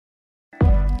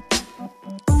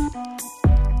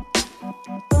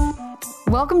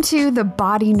Welcome to the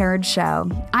Body Nerd Show.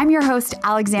 I'm your host,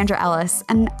 Alexandra Ellis,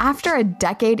 and after a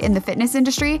decade in the fitness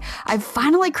industry, I've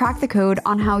finally cracked the code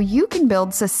on how you can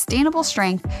build sustainable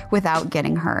strength without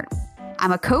getting hurt.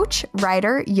 I'm a coach,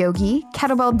 writer, yogi,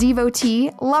 kettlebell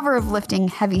devotee, lover of lifting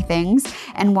heavy things,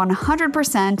 and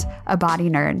 100% a body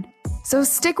nerd. So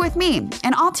stick with me,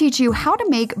 and I'll teach you how to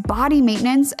make body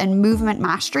maintenance and movement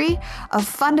mastery a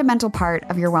fundamental part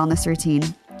of your wellness routine.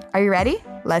 Are you ready?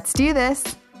 Let's do this.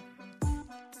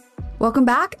 Welcome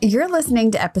back. You're listening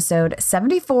to episode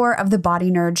 74 of the Body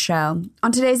Nerd Show.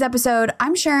 On today's episode,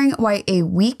 I'm sharing why a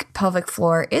weak pelvic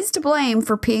floor is to blame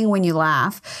for peeing when you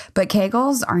laugh, but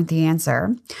Kegels aren't the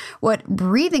answer, what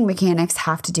breathing mechanics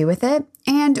have to do with it,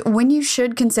 and when you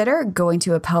should consider going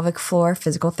to a pelvic floor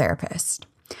physical therapist.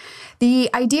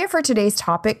 The idea for today's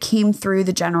topic came through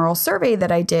the general survey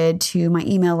that I did to my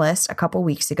email list a couple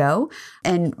weeks ago.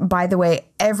 And by the way,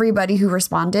 everybody who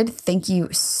responded, thank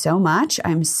you so much.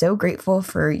 I'm so grateful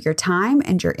for your time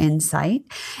and your insight.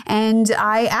 And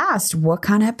I asked, what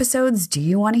kind of episodes do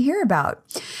you want to hear about?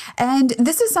 And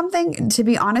this is something, to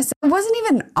be honest, it wasn't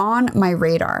even on my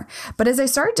radar. But as I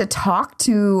started to talk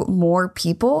to more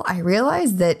people, I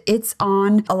realized that it's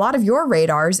on a lot of your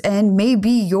radars and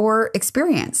maybe your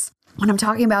experience. What I'm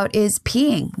talking about is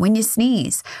peeing when you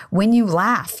sneeze, when you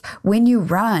laugh, when you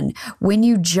run, when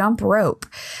you jump rope.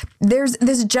 There's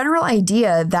this general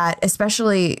idea that,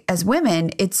 especially as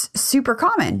women, it's super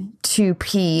common to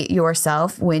pee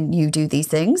yourself when you do these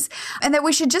things, and that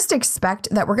we should just expect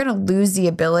that we're going to lose the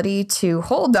ability to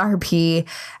hold our pee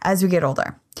as we get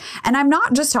older. And I'm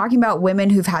not just talking about women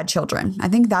who've had children. I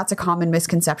think that's a common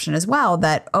misconception as well,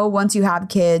 that, oh, once you have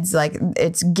kids, like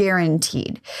it's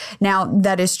guaranteed. Now,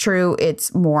 that is true.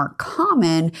 It's more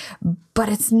common, but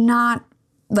it's not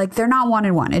like they're not one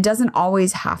and one. It doesn't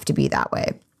always have to be that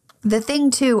way. The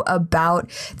thing, too, about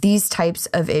these types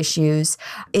of issues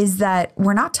is that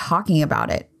we're not talking about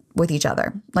it with each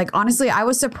other. Like, honestly, I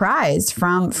was surprised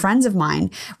from friends of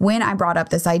mine when I brought up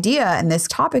this idea and this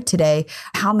topic today,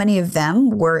 how many of them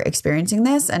were experiencing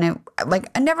this. And it,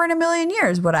 like, never in a million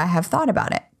years would I have thought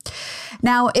about it.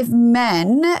 Now, if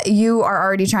men, you are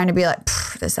already trying to be like,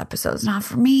 this episode's not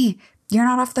for me, you're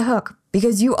not off the hook,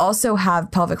 because you also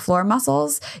have pelvic floor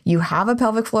muscles. You have a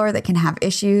pelvic floor that can have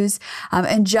issues.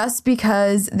 And just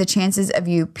because the chances of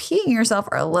you peeing yourself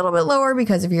are a little bit lower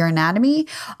because of your anatomy,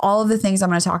 all of the things I'm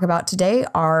going to talk about today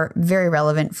are very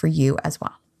relevant for you as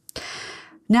well.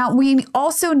 Now, we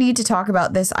also need to talk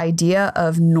about this idea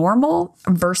of normal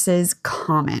versus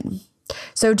common.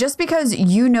 So just because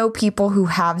you know people who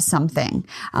have something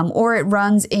or it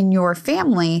runs in your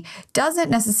family doesn't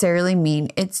necessarily mean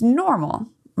it's normal,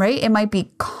 right? It might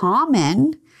be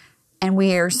common and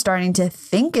we are starting to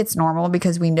think it's normal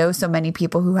because we know so many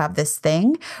people who have this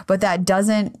thing, but that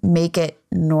doesn't make it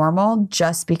normal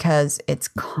just because it's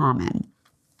common.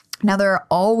 Now, there are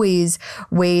always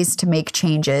ways to make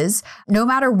changes, no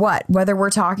matter what, whether we're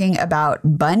talking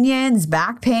about bunions,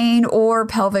 back pain, or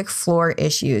pelvic floor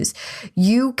issues.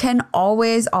 You can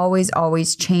always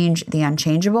change the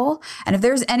unchangeable. And if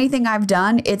there's anything I've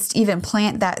done, it's to even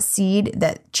plant that seed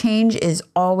that change is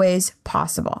always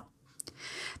possible.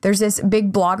 There's this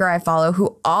big blogger I follow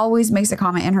who always makes a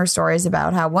comment in her stories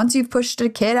about how once you've pushed a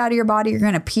kid out of your body, you're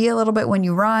going to pee a little bit when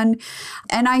you run.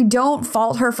 And I don't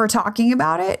fault her for talking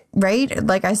about it, right?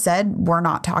 Like I said, we're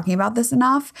not talking about this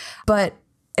enough, but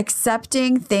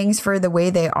accepting things for the way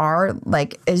they are,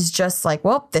 like, is just like,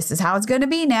 well, this is how it's going to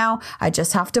be now. I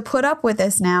just have to put up with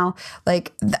this now.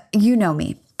 Like, you know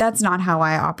me. That's not how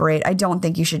I operate. I don't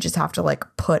think you should just have to like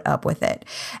put up with it.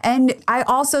 And I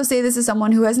also say this as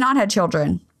someone who has not had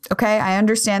children. Okay, I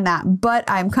understand that, but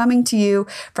I'm coming to you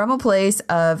from a place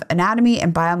of anatomy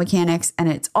and biomechanics, and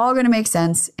it's all going to make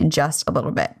sense in just a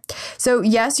little bit. So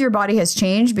yes, your body has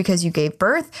changed because you gave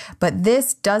birth, but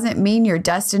this doesn't mean you're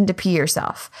destined to pee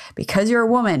yourself. Because you're a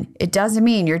woman, it doesn't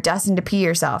mean you're destined to pee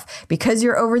yourself. Because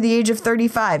you're over the age of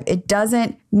 35, it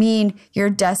doesn't mean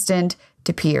you're destined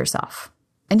to pee yourself.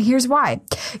 And here's why.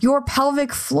 Your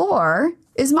pelvic floor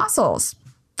is muscles.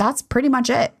 That's pretty much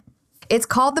it. It's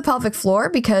called the pelvic floor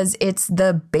because it's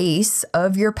the base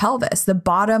of your pelvis, the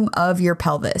bottom of your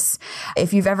pelvis.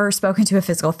 If you've ever spoken to a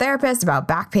physical therapist about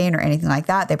back pain or anything like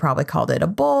that, they probably called it a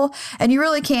bowl. And you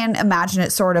really can imagine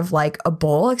it sort of like a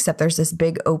bowl, except there's this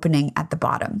big opening at the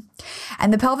bottom.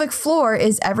 And the pelvic floor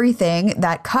is everything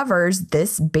that covers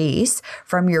this base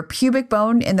from your pubic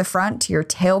bone in the front to your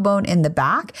tailbone in the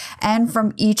back and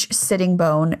from each sitting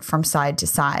bone from side to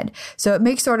side. So it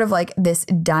makes sort of like this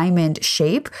diamond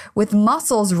shape with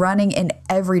muscles running in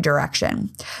every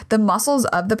direction. The muscles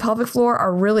of the pelvic floor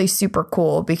are really super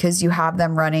cool because you have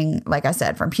them running, like I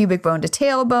said, from pubic bone to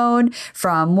tailbone,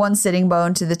 from one sitting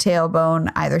bone to the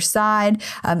tailbone either side.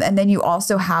 And then you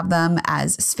also have them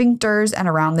as sphincters and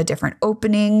around the different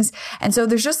openings. And so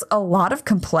there's just a lot of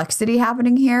complexity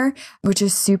happening here, which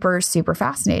is super, super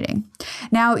fascinating.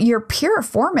 Now, your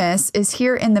piriformis is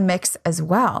here in the mix as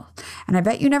well. And I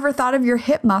bet you never thought of your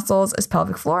hip muscles as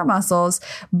pelvic floor muscles,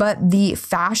 but the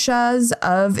fascias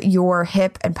of your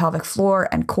hip and pelvic floor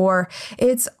and core,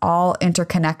 it's all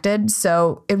interconnected.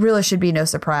 So it really should be no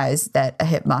surprise that a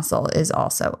hip muscle is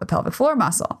also a pelvic floor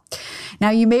muscle. Now,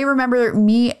 you may remember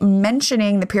me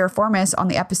mentioning the piriformis on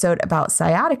the episode about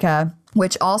sciatica,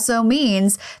 which also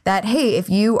means that, hey, if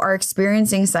you are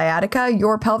experiencing sciatica,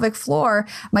 your pelvic floor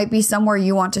might be somewhere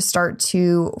you want to start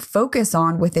to focus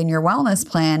on within your wellness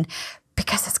plan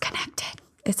because it's connected.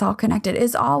 It's all connected.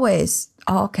 It's always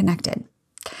all connected.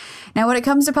 Now, when it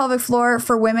comes to pelvic floor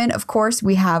for women, of course,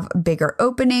 we have bigger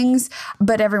openings,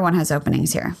 but everyone has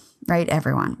openings here, right?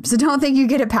 Everyone. So don't think you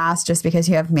get a pass just because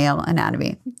you have male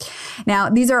anatomy. Now,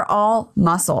 these are all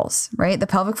muscles, right? The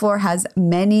pelvic floor has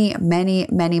many, many,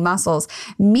 many muscles,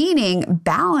 meaning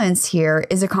balance here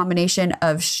is a combination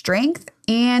of strength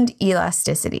and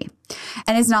elasticity.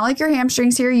 And it's not like your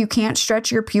hamstrings here. You can't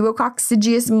stretch your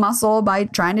pubococcygeus muscle by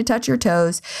trying to touch your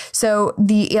toes. So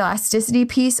the elasticity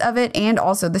piece of it and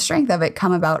also the strength of it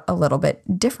come about a little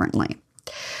bit differently.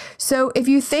 So if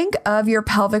you think of your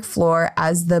pelvic floor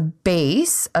as the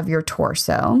base of your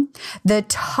torso, the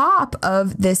top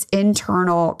of this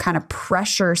internal kind of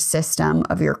pressure system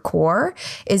of your core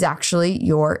is actually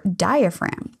your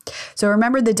diaphragm. So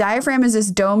remember, the diaphragm is this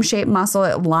dome-shaped muscle.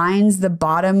 It lines the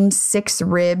bottom 6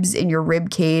 ribs in your rib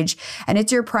cage, and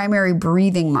it's your primary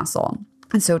breathing muscle.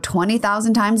 And so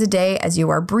 20,000 times a day, as you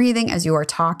are breathing, as you are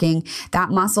talking, that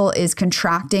muscle is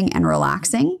contracting and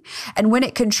relaxing. And when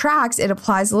it contracts, it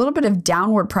applies a little bit of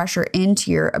downward pressure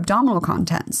into your abdominal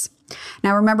contents.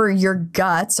 Now, remember, your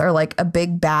guts are like a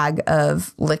big bag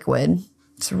of liquid.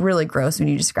 It's really gross when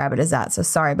you describe it as that, so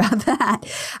sorry about that.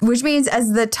 Which means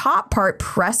as the top part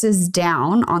presses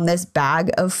down on this bag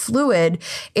of fluid,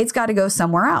 it's got to go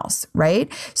somewhere else,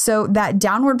 right? So that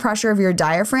downward pressure of your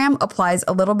diaphragm applies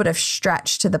a little bit of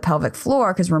stretch to the pelvic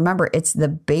floor because remember, it's the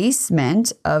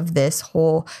basement of this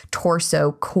whole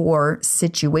torso core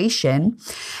situation.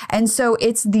 And so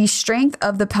it's the strength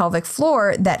of the pelvic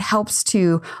floor that helps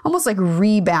to almost like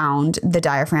rebound the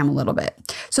diaphragm a little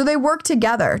bit. So they work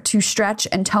together to stretch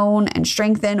and tone and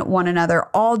strengthen one another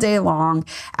all day long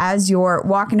as you're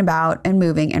walking about and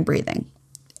moving and breathing.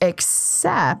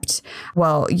 Except,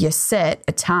 well, you sit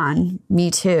a ton, me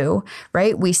too,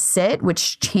 right? We sit,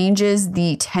 which changes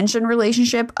the tension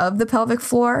relationship of the pelvic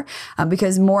floor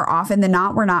because more often than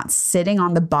not, we're not sitting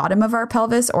on the bottom of our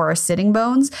pelvis or our sitting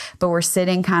bones, but we're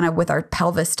sitting kind of with our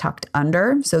pelvis tucked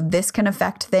under. So this can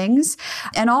affect things.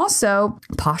 And also,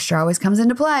 posture always comes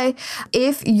into play.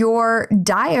 If your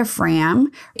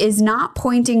diaphragm is not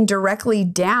pointing directly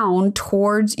down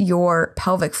towards your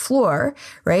pelvic floor,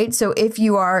 right? So if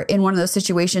you are in one of those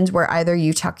situations where either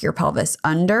you tuck your pelvis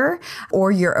under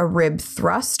or you're a rib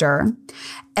thruster,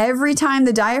 every time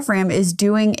the diaphragm is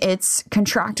doing its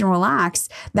contract and relax,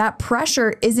 that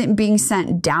pressure isn't being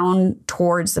sent down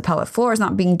towards the pelvic floor. It's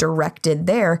not being directed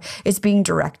there. It's being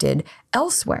directed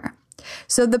elsewhere.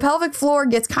 So the pelvic floor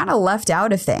gets kind of left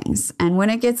out of things. And when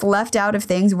it gets left out of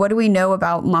things, what do we know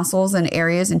about muscles and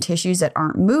areas and tissues that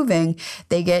aren't moving?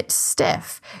 They get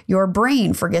stiff. Your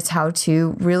brain forgets how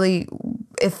to really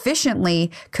efficiently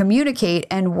communicate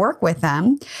and work with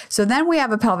them. So then we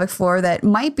have a pelvic floor that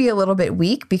might be a little bit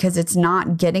weak because it's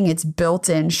not getting its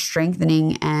built-in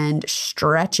strengthening and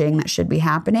stretching that should be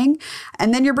happening.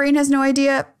 And then your brain has no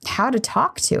idea how to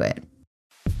talk to it.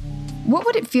 What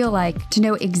would it feel like to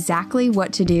know exactly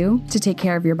what to do to take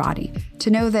care of your body?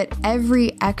 To know that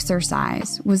every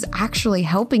exercise was actually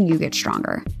helping you get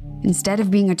stronger instead of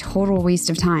being a total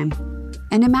waste of time.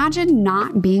 And imagine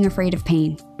not being afraid of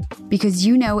pain because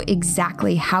you know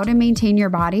exactly how to maintain your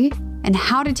body and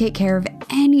how to take care of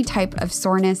any type of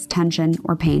soreness, tension,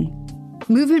 or pain.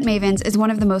 Movement Mavens is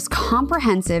one of the most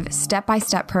comprehensive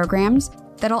step-by-step programs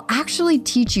that'll actually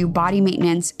teach you body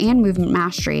maintenance and movement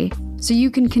mastery so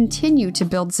you can continue to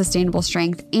build sustainable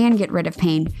strength and get rid of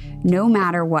pain no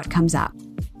matter what comes up.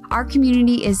 Our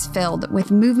community is filled with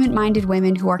movement-minded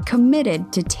women who are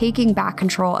committed to taking back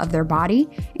control of their body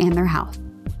and their health.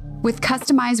 With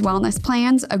customized wellness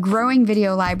plans, a growing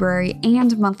video library,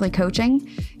 and monthly coaching,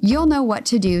 you'll know what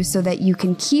to do so that you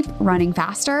can keep running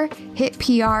faster, hit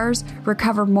PRs,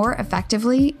 recover more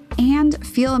effectively, and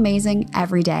feel amazing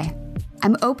every day.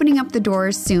 I'm opening up the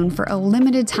doors soon for a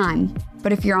limited time,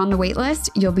 but if you're on the waitlist,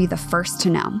 you'll be the first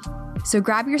to know. So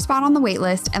grab your spot on the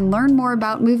waitlist and learn more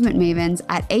about Movement Mavens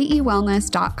at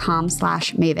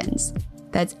aewellness.com/mavens.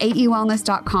 That's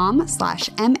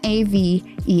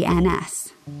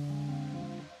aewellness.com/MAVENS.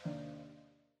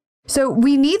 So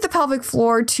we need the pelvic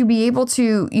floor to be able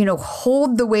to,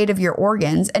 hold the weight of your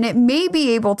organs, and it may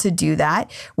be able to do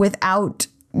that without,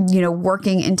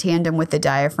 working in tandem with the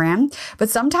diaphragm, but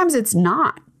sometimes it's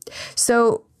not.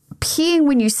 So peeing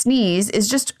when you sneeze is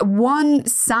just one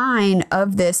sign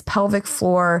of this pelvic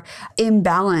floor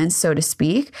imbalance, so to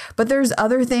speak. But there's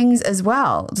other things as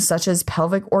well, such as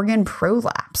pelvic organ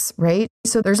prolapse, right?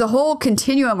 So there's a whole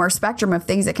continuum or spectrum of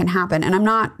things that can happen. And I'm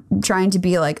not trying to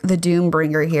be like the doom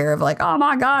bringer here of like, oh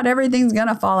my God, everything's going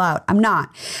to fall out. I'm not.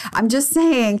 I'm just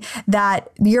saying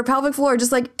that your pelvic floor,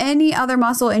 just like any other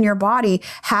muscle in your body,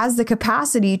 has the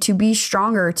capacity to be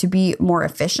stronger, to be more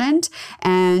efficient,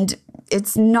 and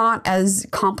it's not as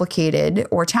complicated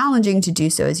or challenging to do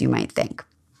so as you might think.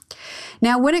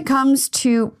 Now, when it comes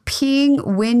to peeing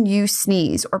when you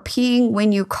sneeze or peeing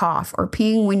when you cough or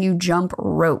peeing when you jump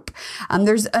rope,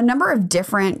 there's a number of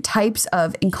different types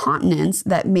of incontinence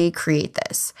that may create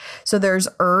this. So there's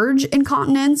urge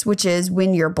incontinence, which is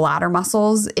when your bladder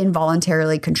muscles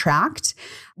involuntarily contract.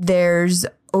 There's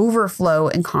overflow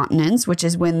incontinence, which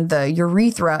is when the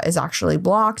urethra is actually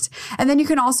blocked. And then you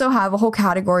can also have a whole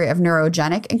category of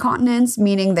neurogenic incontinence,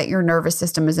 meaning that your nervous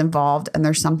system is involved and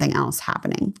there's something else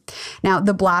happening. Now,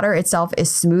 the bladder itself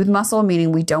is smooth muscle,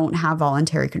 meaning we don't have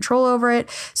voluntary control over it.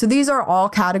 So these are all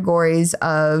categories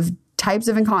of types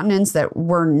of incontinence that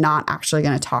we're not actually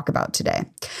going to talk about today.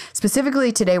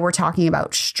 Specifically today, we're talking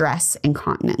about stress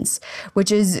incontinence,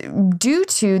 which is due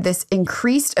to this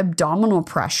increased abdominal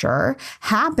pressure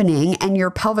happening and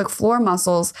your pelvic floor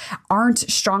muscles aren't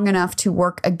strong enough to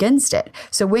work against it.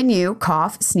 So when you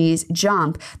cough, sneeze,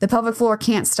 jump, the pelvic floor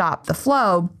can't stop the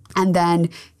flow and then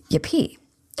you pee.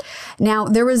 Now,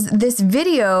 there was this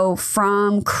video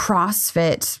from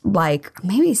CrossFit like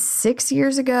maybe 6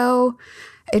 years ago.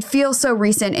 It feels so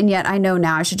recent, and yet I know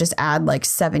now I should just add like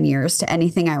 7 years to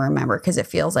anything I remember because it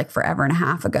feels like forever and a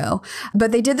half ago.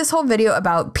 But they did this whole video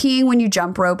about peeing when you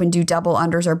jump rope and do double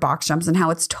unders or box jumps and how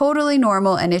it's totally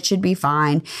normal and it should be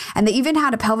fine. And they even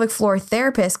had a pelvic floor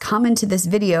therapist come into this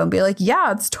video and be like,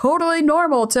 yeah, it's totally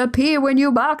normal to pee when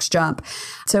you box jump.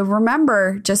 So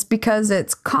remember, just because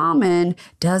it's common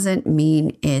doesn't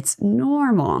mean it's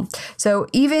normal. So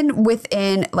even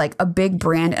within like a big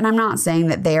brand, and I'm not saying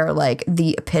that they are like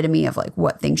the epitome of like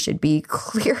what things should be.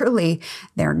 Clearly,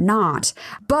 they're not.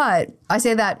 But I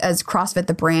say that as CrossFit,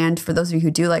 the brand, for those of you who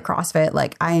do like CrossFit,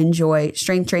 like I enjoy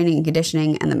strength training and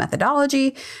conditioning and the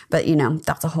methodology, but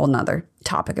that's a whole nother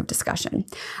topic of discussion.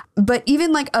 But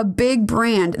even like a big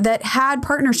brand that had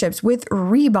partnerships with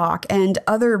Reebok and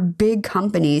other big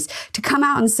companies to come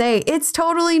out and say it's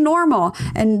totally normal.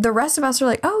 And the rest of us are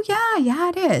like, oh yeah,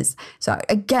 it is. So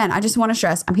again, I just want to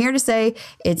stress, I'm here to say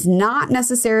it's not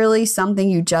necessarily something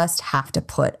you just have to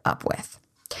put up with.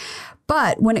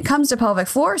 But when it comes to pelvic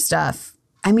floor stuff,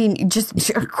 I mean, just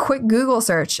a quick Google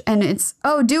search and it's,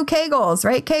 do Kegels,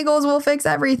 right? Kegels will fix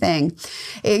everything.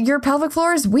 Your pelvic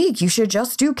floor is weak. You should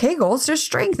just do Kegels to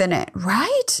strengthen it,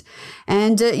 right?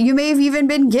 And you may have even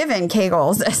been given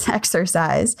Kegels as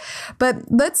exercise. But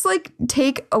let's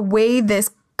take away this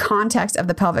context of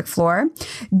the pelvic floor.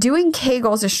 Doing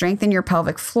Kegels to strengthen your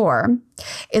pelvic floor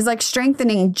is like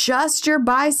strengthening just your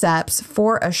biceps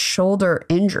for a shoulder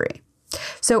injury.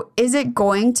 So is it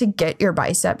going to get your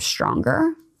biceps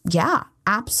stronger? Yeah,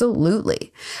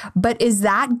 absolutely. But is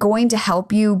that going to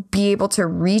help you be able to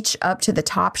reach up to the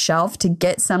top shelf to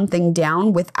get something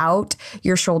down without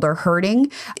your shoulder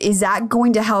hurting? Is that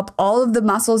going to help all of the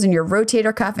muscles in your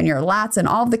rotator cuff and your lats and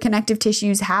all of the connective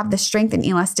tissues have the strength and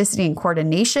elasticity and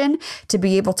coordination to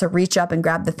be able to reach up and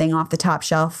grab the thing off the top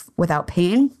shelf without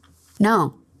pain?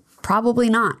 No, probably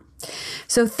not.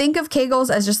 So think of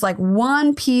Kegels as just like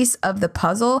one piece of the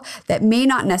puzzle that may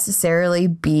not necessarily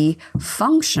be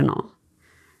functional.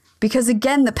 Because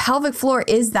again, the pelvic floor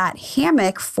is that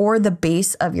hammock for the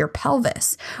base of your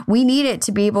pelvis. We need it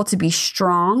to be able to be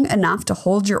strong enough to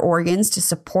hold your organs, to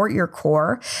support your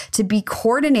core, to be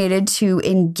coordinated to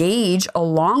engage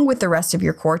along with the rest of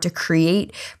your core to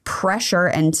create pressure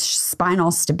and spinal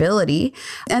stability.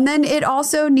 And then it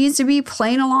also needs to be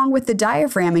playing along with the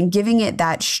diaphragm and giving it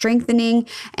that strengthening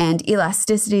and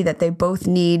elasticity that they both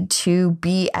need to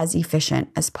be as efficient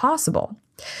as possible.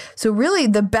 So really,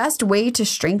 the best way to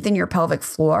strengthen your pelvic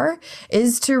floor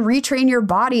is to retrain your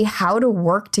body how to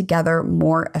work together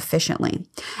more efficiently.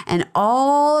 And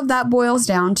all of that boils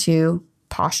down to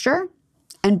posture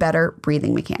and better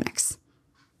breathing mechanics.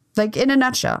 Like in a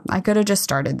nutshell, I could have just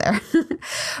started there.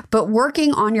 But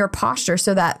working on your posture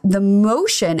so that the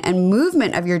motion and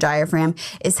movement of your diaphragm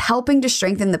is helping to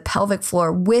strengthen the pelvic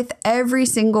floor with every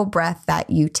single breath that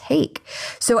you take.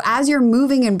 So as you're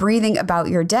moving and breathing about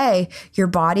your day, your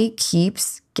body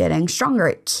keeps getting stronger.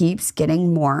 It keeps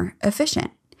getting more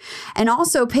efficient. And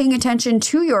also paying attention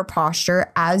to your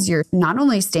posture as you're not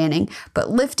only standing,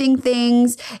 but lifting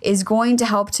things is going to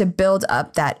help to build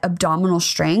up that abdominal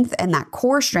strength and that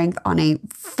core strength on a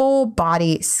full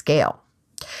body scale,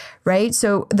 right?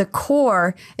 So the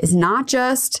core is not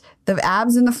just the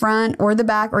abs in the front or the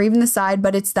back or even the side,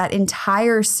 but it's that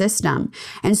entire system.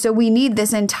 And so we need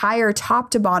this entire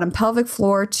top to bottom pelvic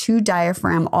floor to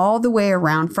diaphragm all the way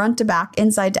around, front to back,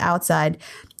 inside to outside.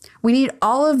 We need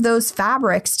all of those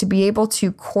fabrics to be able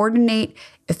to coordinate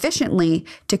efficiently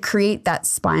to create that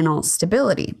spinal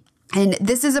stability. And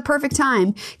this is a perfect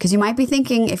time because you might be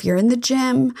thinking, if you're in the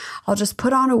gym, I'll just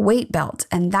put on a weight belt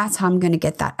and that's how I'm going to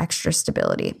get that extra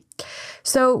stability.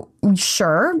 So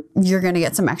sure, you're going to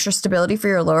get some extra stability for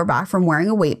your lower back from wearing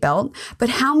a weight belt. But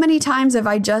how many times have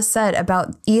I just said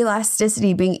about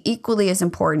elasticity being equally as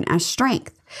important as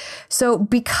strength? So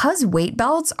because weight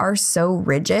belts are so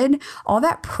rigid, all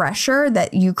that pressure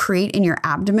that you create in your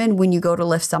abdomen when you go to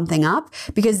lift something up,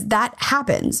 because that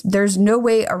happens. There's no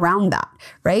way around that,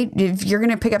 right? If you're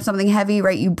going to pick up something heavy,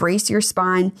 right, you brace your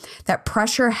spine, that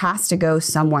pressure has to go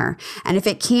somewhere. And if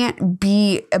it can't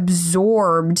be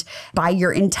absorbed by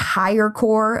your entire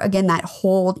core, again, that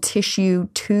whole tissue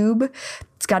tube,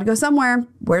 it's got to go somewhere.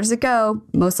 Where does it go?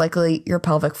 Most likely your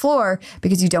pelvic floor,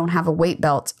 because you don't have a weight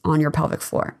belt on your pelvic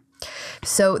floor.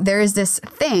 So there is this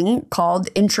thing called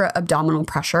intra-abdominal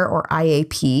pressure, or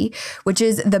IAP, which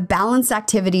is the balanced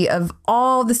activity of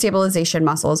all the stabilization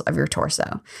muscles of your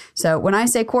torso. So when I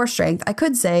say core strength, I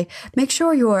could say, make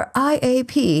sure you're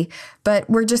IAP, but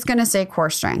we're just going to say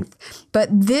core strength. But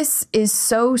this is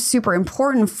so super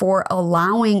important for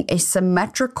allowing a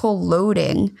symmetrical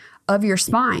loading of your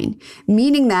spine,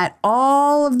 meaning that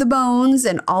all of the bones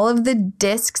and all of the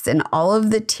discs and all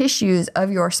of the tissues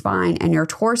of your spine and your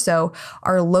torso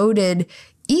are loaded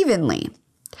evenly.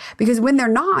 Because when they're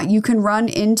not, you can run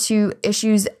into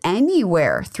issues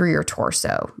anywhere through your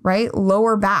torso, right?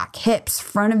 Lower back, hips,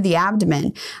 front of the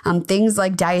abdomen, things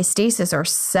like diastasis or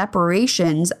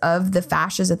separations of the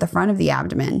fascias at the front of the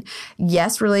abdomen.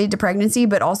 Yes, related to pregnancy,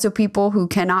 but also people who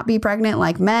cannot be pregnant,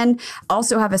 like men,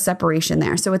 also have a separation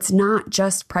there. So it's not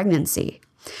just pregnancy.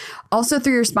 Also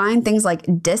through your spine, things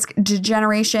like disc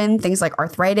degeneration, things like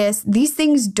arthritis, these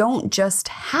things don't just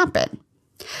happen.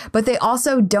 But they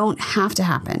also don't have to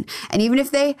happen. And even if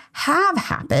they have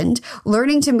happened,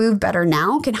 learning to move better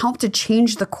now can help to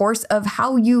change the course of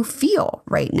how you feel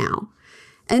right now.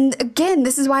 And again,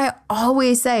 this is why I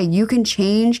always say you can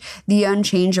change the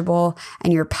unchangeable,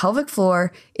 and your pelvic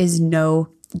floor is no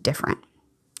different.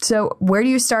 So where do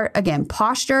you start? Again,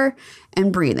 posture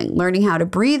and breathing, learning how to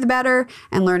breathe better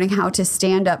and learning how to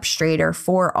stand up straighter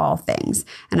for all things.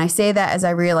 And I say that as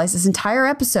I realize this entire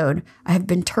episode, I have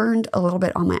been turned a little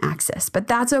bit on my axis, but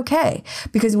that's okay,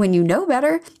 because when you know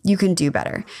better, you can do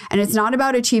better. And it's not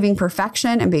about achieving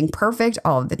perfection and being perfect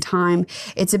all of the time.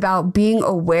 It's about being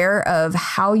aware of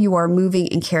how you are moving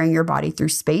and carrying your body through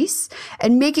space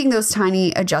and making those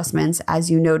tiny adjustments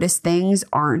as you notice things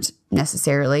aren't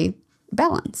necessarily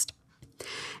balanced.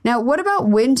 Now, what about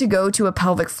when to go to a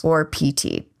pelvic floor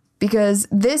PT? Because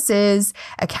this is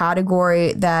a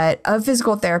category of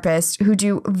physical therapists who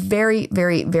do very,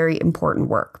 very, very important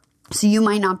work. So you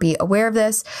might not be aware of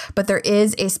this, but there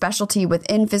is a specialty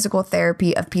within physical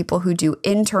therapy of people who do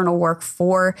internal work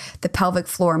for the pelvic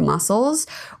floor muscles,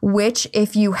 which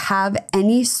if you have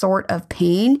any sort of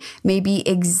pain, may be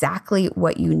exactly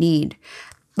what you need.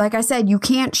 Like I said, you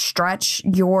can't stretch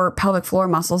your pelvic floor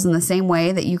muscles in the same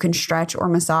way that you can stretch or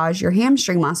massage your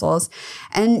hamstring muscles.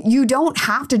 And you don't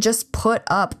have to just put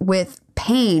up with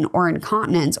pain or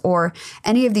incontinence or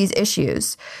any of these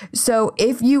issues. So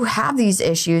if you have these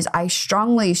issues, I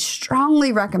strongly,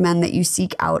 strongly recommend that you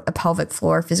seek out a pelvic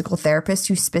floor physical therapist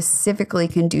who specifically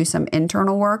can do some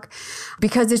internal work,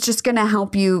 because it's just going to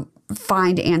help you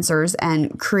find answers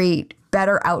and create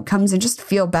better outcomes and just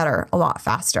feel better a lot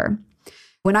faster.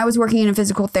 When I was working in a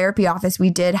physical therapy office,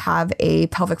 we did have a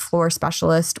pelvic floor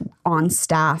specialist on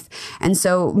staff. And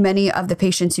so many of the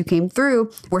patients who came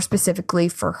through were specifically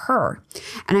for her.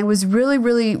 And I was really,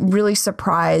 really, really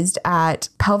surprised at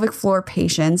pelvic floor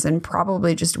patients, and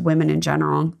probably just women in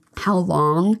general, how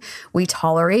long we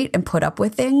tolerate and put up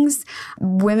with things.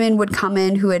 Women would come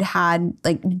in who had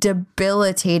like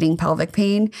debilitating pelvic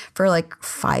pain for like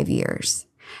 5 years.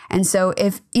 And so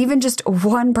if even just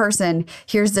one person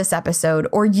hears this episode,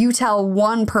 or you tell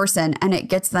one person and it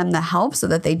gets them the help so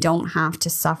that they don't have to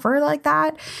suffer like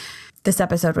that, this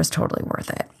episode was totally worth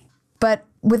it. But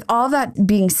with all that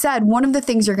being said, one of the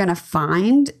things you're going to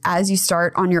find as you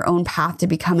start on your own path to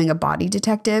becoming a body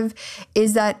detective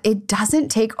is that it doesn't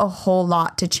take a whole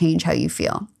lot to change how you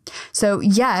feel. So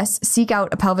yes, seek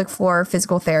out a pelvic floor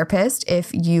physical therapist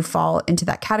if you fall into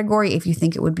that category. If you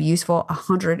think it would be useful,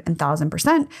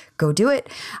 100,000%, go do it.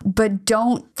 But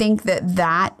don't think that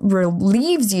that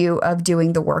relieves you of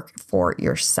doing the work for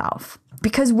yourself.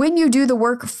 Because when you do the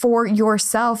work for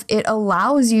yourself, it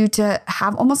allows you to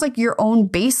have almost like your own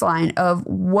baseline of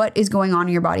what is going on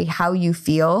in your body, how you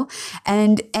feel.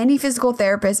 And any physical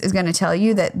therapist is going to tell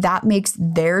you that that makes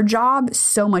their job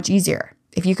so much easier.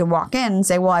 If you could walk in and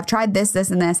say, well, I've tried this,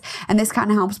 this, and this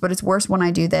kind of helps, but it's worse when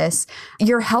I do this.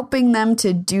 You're helping them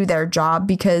to do their job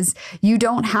because you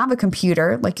don't have a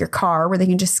computer like your car where they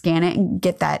can just scan it and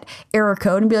get that error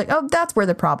code and be like, oh, that's where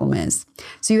the problem is.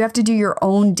 So you have to do your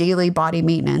own daily body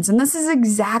maintenance. And this is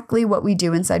exactly what we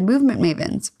do inside Movement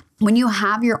Mavens. When you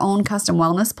have your own custom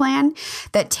wellness plan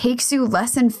that takes you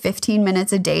less than 15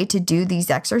 minutes a day to do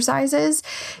these exercises,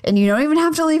 and you don't even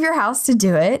have to leave your house to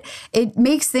do it, it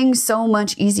makes things so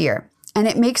much easier. And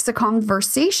it makes the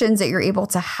conversations that you're able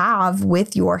to have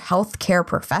with your healthcare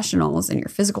professionals and your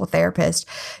physical therapist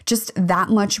just that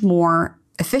much more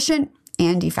efficient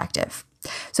and effective.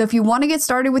 So if you want to get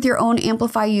started with your own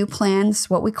Amplify You plans,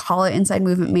 what we call it inside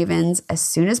Movement Mavens, as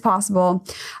soon as possible,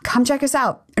 come check us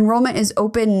out. Enrollment is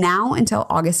open now until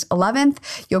August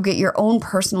 11th. You'll get your own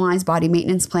personalized body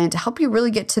maintenance plan to help you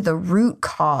really get to the root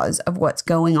cause of what's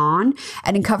going on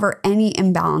and uncover any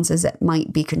imbalances that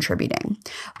might be contributing.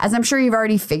 As I'm sure you've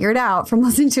already figured out from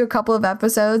listening to a couple of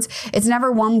episodes, it's never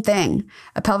one thing.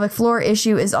 A pelvic floor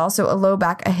issue is also a low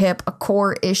back, a hip, a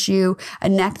core issue. A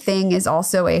neck thing is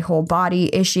also a whole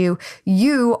body issue.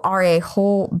 You are a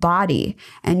whole body,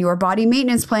 and your body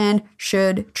maintenance plan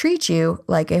should treat you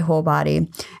like a whole body.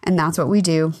 And that's what we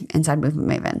do inside Movement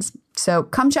Mavens. So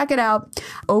come check it out.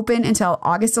 Open until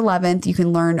August 11th. You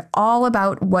can learn all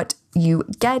about what you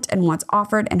get and what's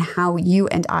offered and how you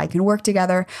and I can work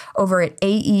together over at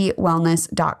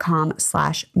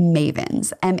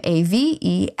aewellness.com/mavens,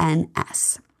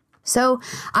 MAVENS. So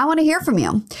I want to hear from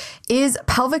you. Is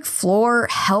pelvic floor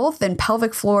health and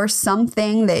pelvic floor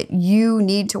something that you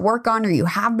need to work on or you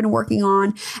have been working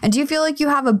on? And do you feel like you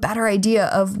have a better idea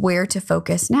of where to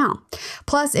focus now?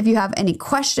 Plus, if you have any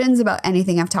questions about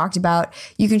anything I've talked about,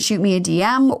 you can shoot me a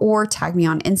DM or tag me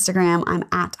on Instagram. I'm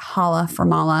at Hala for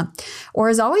Mala. Or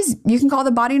as always, you can call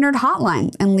the Body Nerd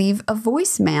hotline and leave a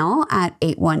voicemail at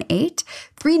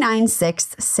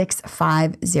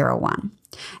 818-396-6501.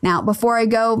 Now, before I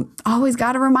go, always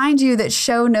got to remind you that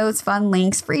show notes, fun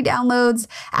links, free downloads,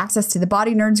 access to the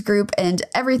Body Nerds group, and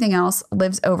everything else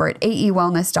lives over at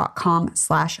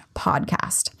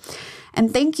aewellness.com/podcast.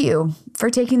 And thank you for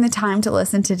taking the time to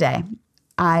listen today.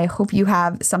 I hope you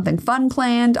have something fun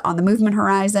planned on the movement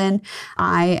horizon.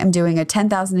 I am doing a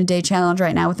 10,000 a day challenge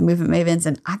right now with the Movement Mavens,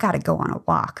 and I got to go on a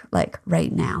walk like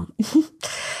right now.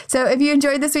 So if you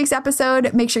enjoyed this week's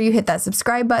episode, make sure you hit that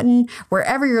subscribe button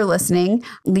wherever you're listening.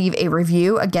 Leave a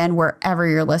review, again, wherever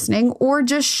you're listening, or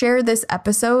just share this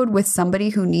episode with somebody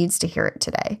who needs to hear it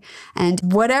today. And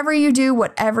whatever you do,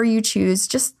 whatever you choose,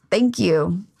 just thank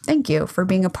you. Thank you for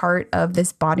being a part of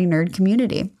this Body Nerd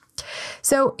community.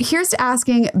 So here's to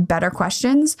asking better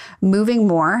questions, moving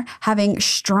more, having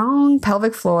strong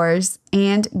pelvic floors,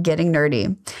 and getting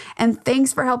nerdy. And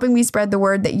thanks for helping me spread the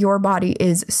word that your body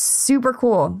is super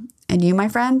cool. And you, my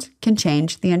friend, can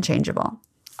change the unchangeable.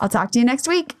 I'll talk to you next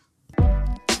week.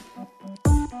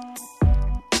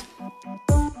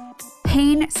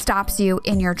 Pain stops you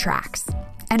in your tracks,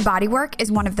 and bodywork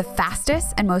is one of the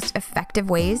fastest and most effective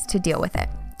ways to deal with it.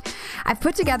 I've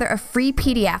put together a free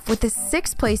PDF with the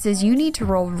 6 places you need to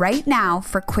roll right now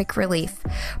for quick relief.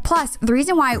 Plus, the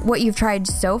reason why what you've tried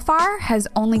so far has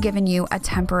only given you a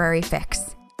temporary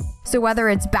fix. So whether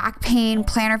it's back pain,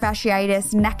 plantar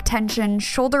fasciitis, neck tension,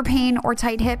 shoulder pain, or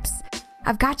tight hips,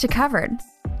 I've got you covered.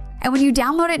 And when you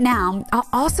download it now, I'll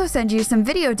also send you some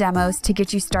video demos to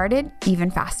get you started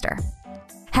even faster.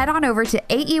 Head on over to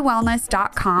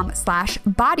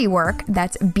aewellness.com/bodywork,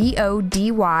 that's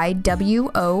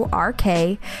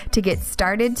BODYWORK, to get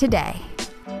started today.